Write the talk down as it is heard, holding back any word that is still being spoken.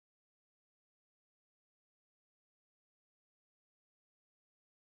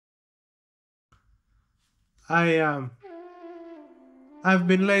I I've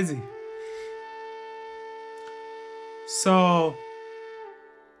been lazy. So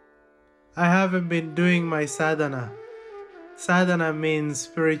I haven't been doing my sadhana. Sadhana means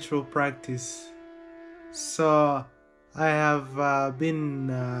spiritual practice. So I have been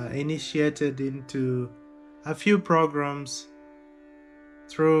initiated into a few programs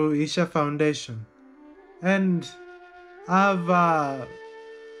through Isha Foundation, and I've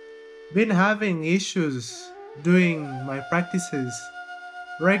been having issues doing my practices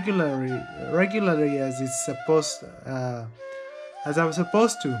regularly as I'm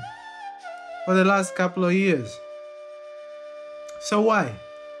supposed to for the last couple of years. So why?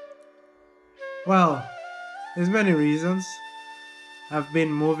 Well, there's many reasons. I've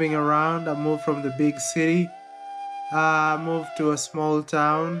been moving around. I moved from the big city. I moved to a small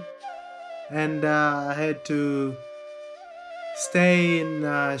town, and I had to stay in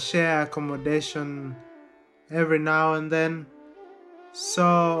share accommodation every now and then.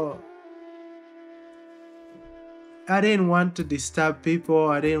 So I didn't want to disturb people.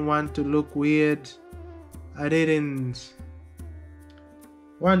 I didn't want to look weird. I didn't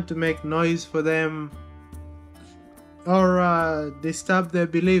want to make noise for them or disturb their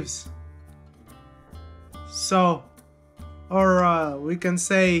beliefs. So, or we can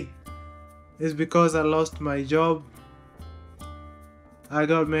say it's because I lost my job, I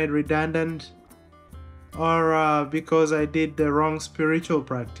got made redundant, or because I did the wrong spiritual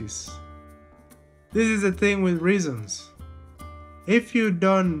practice. This is the thing with reasons. If you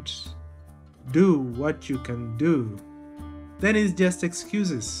don't do what you can do, then it's just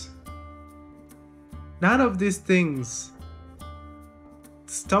excuses. None of these things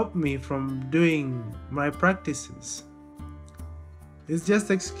stop me from doing my practices. It's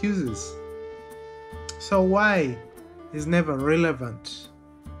just excuses. So why is never relevant.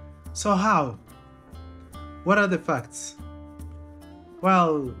 So how? What are the facts?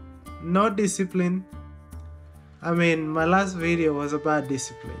 Well, no discipline. I mean, my last video was about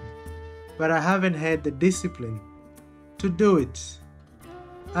discipline, but I haven't had the discipline to do it.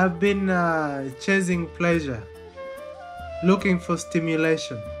 I've been chasing pleasure, looking for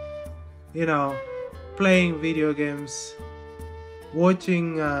stimulation, playing video games,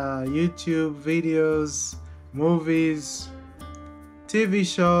 watching YouTube videos, movies, TV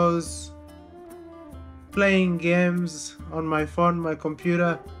shows, playing games on my phone, my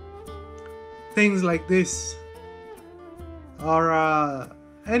computer, things like this, or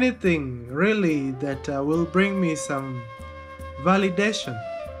anything really that will bring me some validation.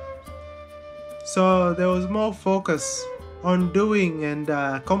 So there was more focus on doing and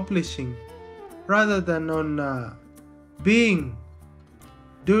accomplishing rather than on doing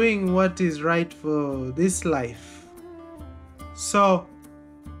what is right for this life. So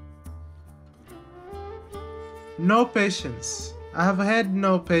no patience. I have had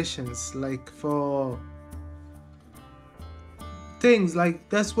no patience for things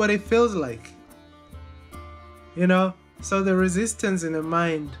that's what it feels like. So the resistance in the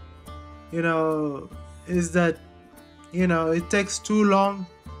mind, is that, it takes too long.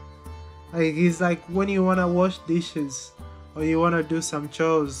 It's like when you want to wash dishes or you want to do some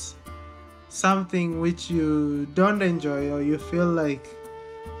chores, something which you don't enjoy or you feel like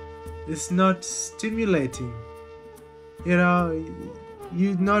it's not stimulating. You're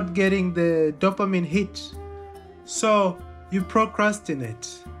not getting the dopamine hit. So you procrastinate.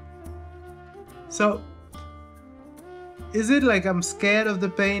 So is it like I'm scared of the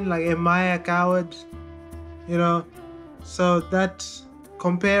pain? Like, am I a coward? So that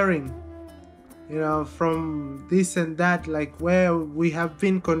comparing, from this and that, like where we have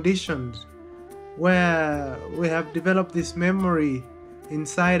been conditioned, where we have developed this memory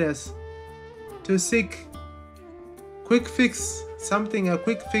inside us to seek a quick fix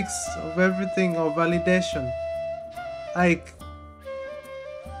of everything, or validation. Like,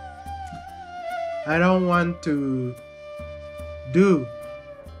 I don't want to do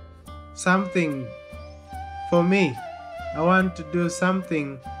something for me. I want to do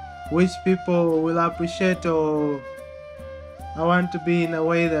something which people will appreciate, or I want to be in a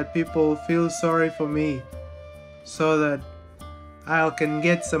way that people feel sorry for me so that I can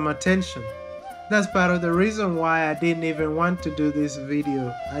get some attention. That's part of the reason why I didn't even want to do this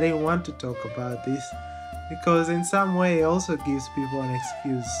video. I didn't want to talk about this because in some way it also gives people an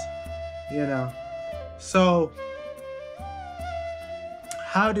excuse, So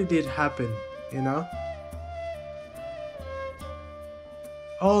how did it happen,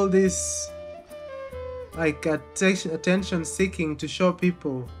 All this attention seeking to show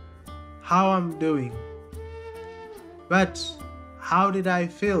people how I'm doing. But how did I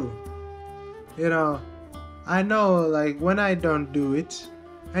feel? I know, like, when I don't do it,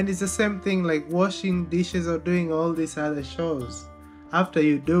 and it's the same thing like washing dishes or doing all these other chores. After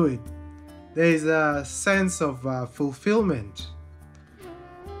you do it, there is a sense of fulfillment.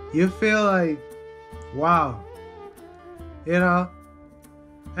 You feel like, wow, you know,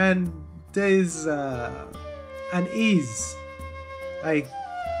 and there is an ease. Like,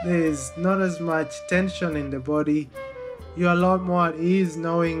 there is not as much tension in the body. You're a lot more at ease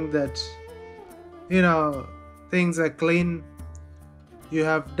knowing that, things are clean. You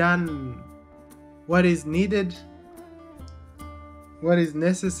have done what is needed, what is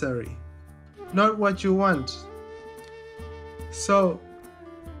necessary, not what you want. So,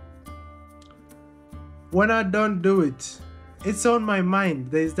 when I don't do it, it's on my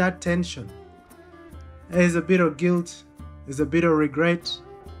mind. There's that tension. There's a bit of guilt, there's a bit of regret,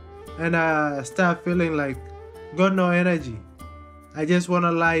 and I start feeling like, got no energy. I just want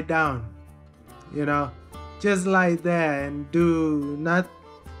to lie down, just lie there and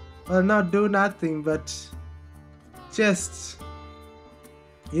not do nothing, but just,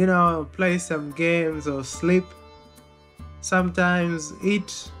 play some games or sleep. Sometimes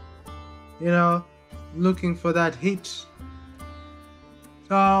eat, looking for that hit.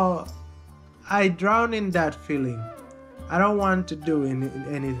 So I drown in that feeling. I don't want to do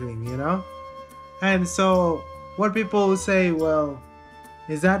anything, And so what people will say, well,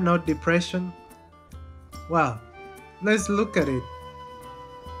 is that not depression? Well, let's look at it.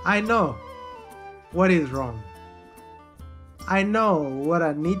 I know what is wrong. I know what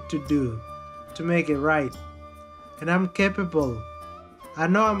I need to do to make it right. And I'm capable. I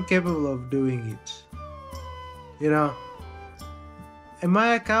know I'm capable of doing it. Am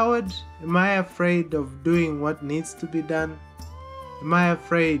I a coward? Am I afraid of doing what needs to be done? Am I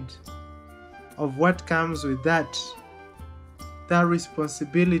afraid of what comes with that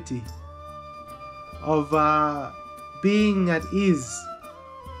responsibility of being at ease,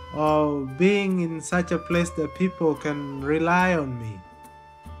 or being in such a place that people can rely on me?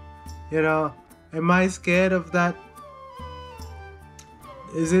 Am I scared of that?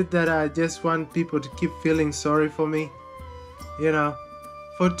 Is it that I just want people to keep feeling sorry for me?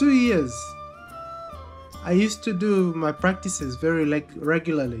 For 2 years, I used to do my practices very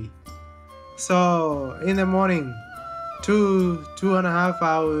regularly. So in the morning, 2.5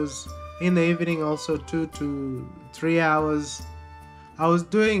 hours. In the evening also 2 to 3 hours. I was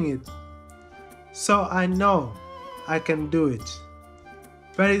doing it. So I know I can do it.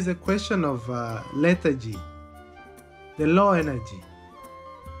 But it's a question of lethargy, the low energy.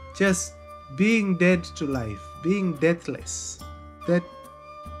 Just being dead to life, being deathless.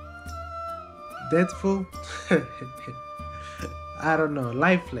 Deathful? I don't know,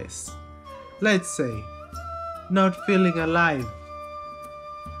 lifeless. Let's say, not feeling alive.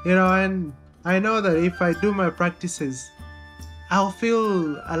 And I know that if I do my practices, I'll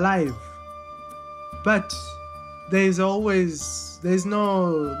feel alive. But that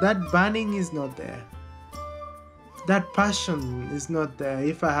burning is not there. That passion is not there,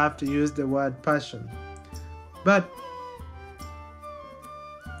 if I have to use the word passion. But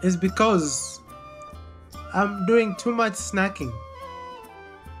it's because I'm doing too much snacking,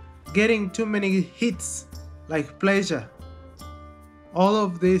 getting too many hits, like pleasure. All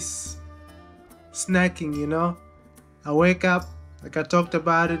of this snacking, I wake up, like I talked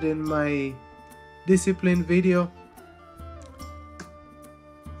about it in my discipline video,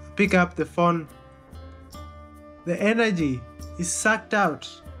 pick up the phone, the energy is sucked out.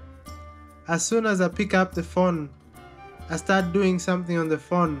 As soon as I pick up the phone, I start doing something on the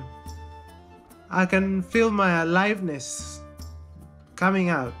phone, I can feel my aliveness coming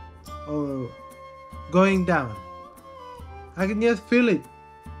out or going down. I can just feel it.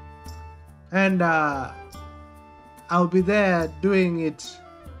 And I'll be there doing it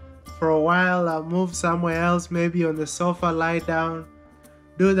for a while. I'll move somewhere else, maybe on the sofa, lie down,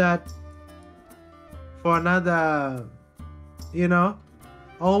 do that for another,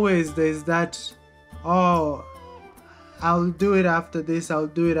 always there's that, oh, I'll do it after this,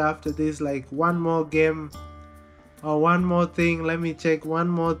 like one more game or one more thing, let me check one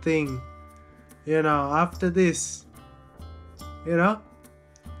more thing, after this,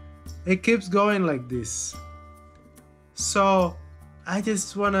 it keeps going like this. So I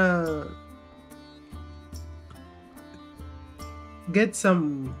just wanna get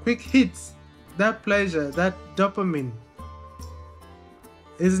some quick hits. That pleasure, that dopamine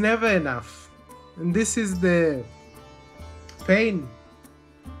is never enough. And this is the pain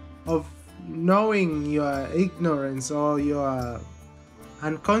of knowing your ignorance or your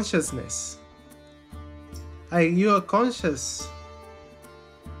unconsciousness. Like, you are conscious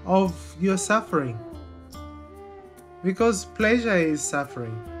of your suffering, Because pleasure is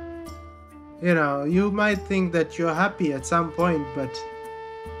suffering. You might think that you're happy at some point, but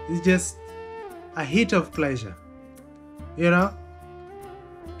it's just a hit of pleasure. You know,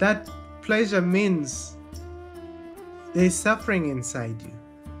 that pleasure means there's suffering inside you,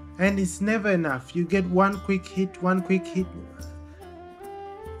 and it's never enough. You get one quick hit.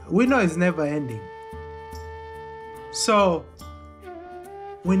 We know it's never ending. So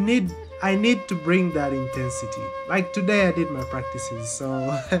I need to bring that intensity. Like today I did my practices,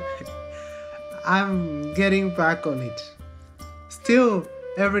 so I'm getting back on it. Still,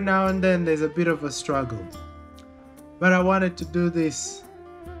 every now and then there's a bit of a struggle. But I wanted to do this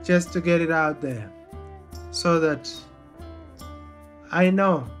just to get it out there, so that I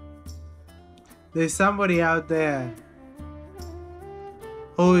know there's somebody out there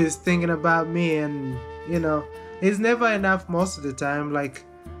who is thinking about me, and it's never enough most of the time. Like,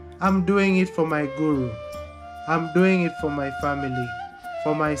 I'm doing it for my guru, I'm doing it for my family,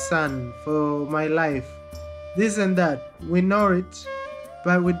 for my son, for my life, this and that. We know it,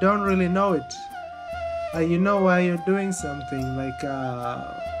 but we don't really know it. You know why you're doing something, like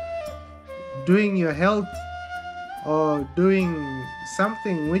doing your health or doing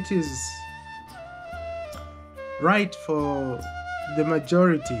something which is right for the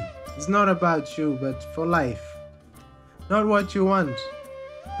majority. It's not about you, but for life. Not what you want,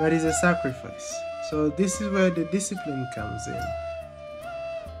 but it's a sacrifice. So this is where the discipline comes in.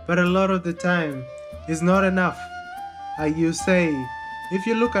 But a lot of the time, it's not enough. You say, if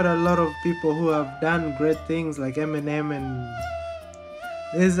you look at a lot of people who have done great things like Eminem, and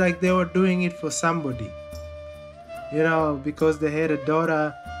it's like they were doing it for somebody, because they had a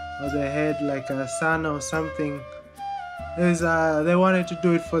daughter or they had like a son or something. They wanted to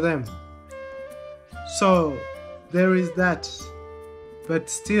do it for them. So there is that. But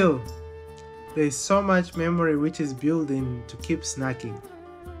still, there's so much memory which is building to keep snacking.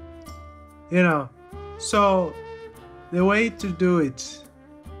 So the way to do it,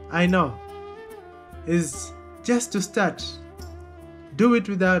 I know, is just to start. Do it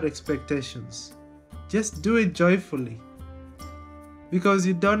without expectations. Just do it joyfully. Because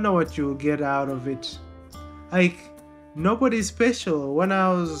you don't know what you will get out of it. Like, nobody's special. When I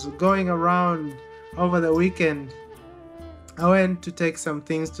was going around over the weekend, I went to take some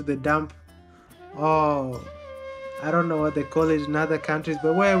things to the dump. Oh, I don't know what they call it in other countries,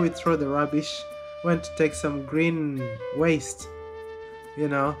 but where we throw the rubbish. Went to take some green waste,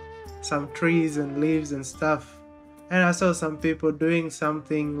 some trees and leaves and stuff. And I saw some people doing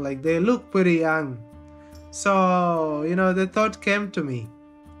something, like they look pretty young. So, the thought came to me,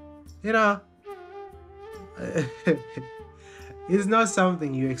 it's not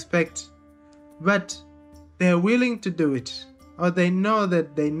something you expect, but they're willing to do it, or they know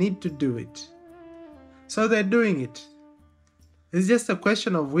that they need to do it. So they're doing it. It's just a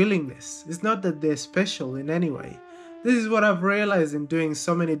question of willingness. It's not that they're special in any way. This is what I've realized in doing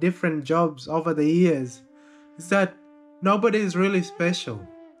so many different jobs over the years, is that nobody is really special.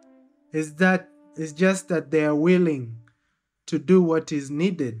 It's just that they are willing to do what is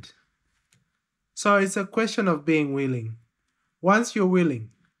needed. So it's a question of being willing. Once you're willing,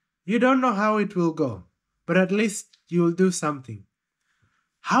 you don't know how it will go, but at least you will do something.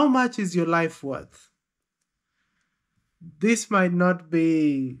 How much is your life worth? This might not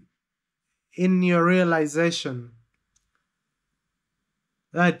be in your realization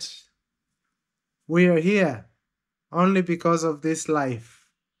that we are here only because of this life.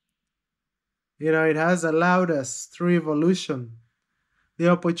 It has allowed us through evolution the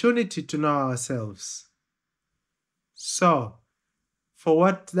opportunity to know ourselves. So, for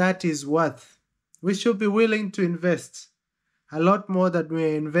what that is worth, we should be willing to invest a lot more than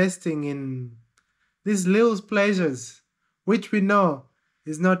we're investing in these little pleasures, which we know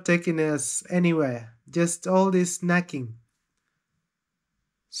is not taking us anywhere, just all this snacking.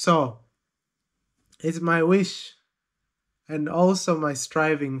 So, it's my wish and also my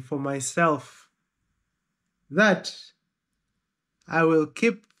striving for myself that I will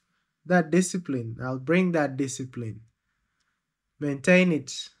keep that discipline. I'll bring that discipline, maintain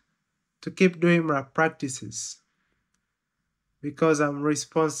it, to keep doing my practices, because I'm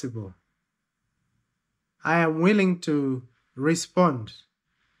responsible. I am willing to respond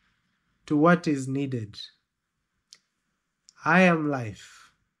to what is needed. I am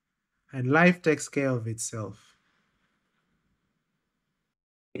life, and life takes care of itself.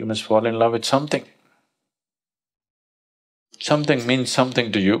 You must fall in love with something. Something means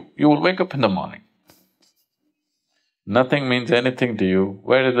something to you, you will wake up in the morning. Nothing means anything to you,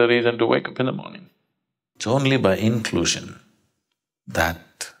 where is the reason to wake up in the morning? It's only by inclusion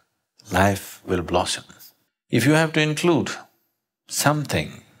that life will blossom. If you have to include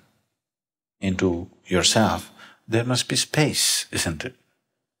something into yourself, there must be space, isn't it?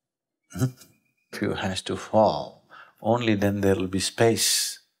 If you has to fall, only then there will be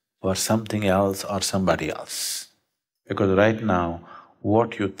space for something else or somebody else. Because right now,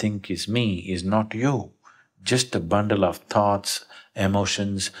 what you think is me is not you, just a bundle of thoughts,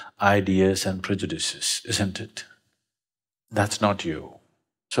 emotions, ideas and prejudices, isn't it? That's not you.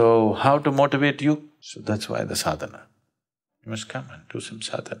 So, how to motivate you? So that's why the sadhana. You must come and do some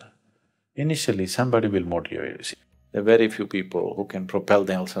sadhana. Initially, somebody will motivate you. See, there are very few people who can propel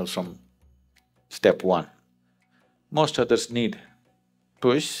themselves from step one. Most others need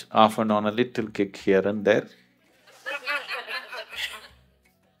push, off and on a little kick here and there.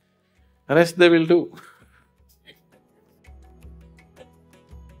 Rest they will do.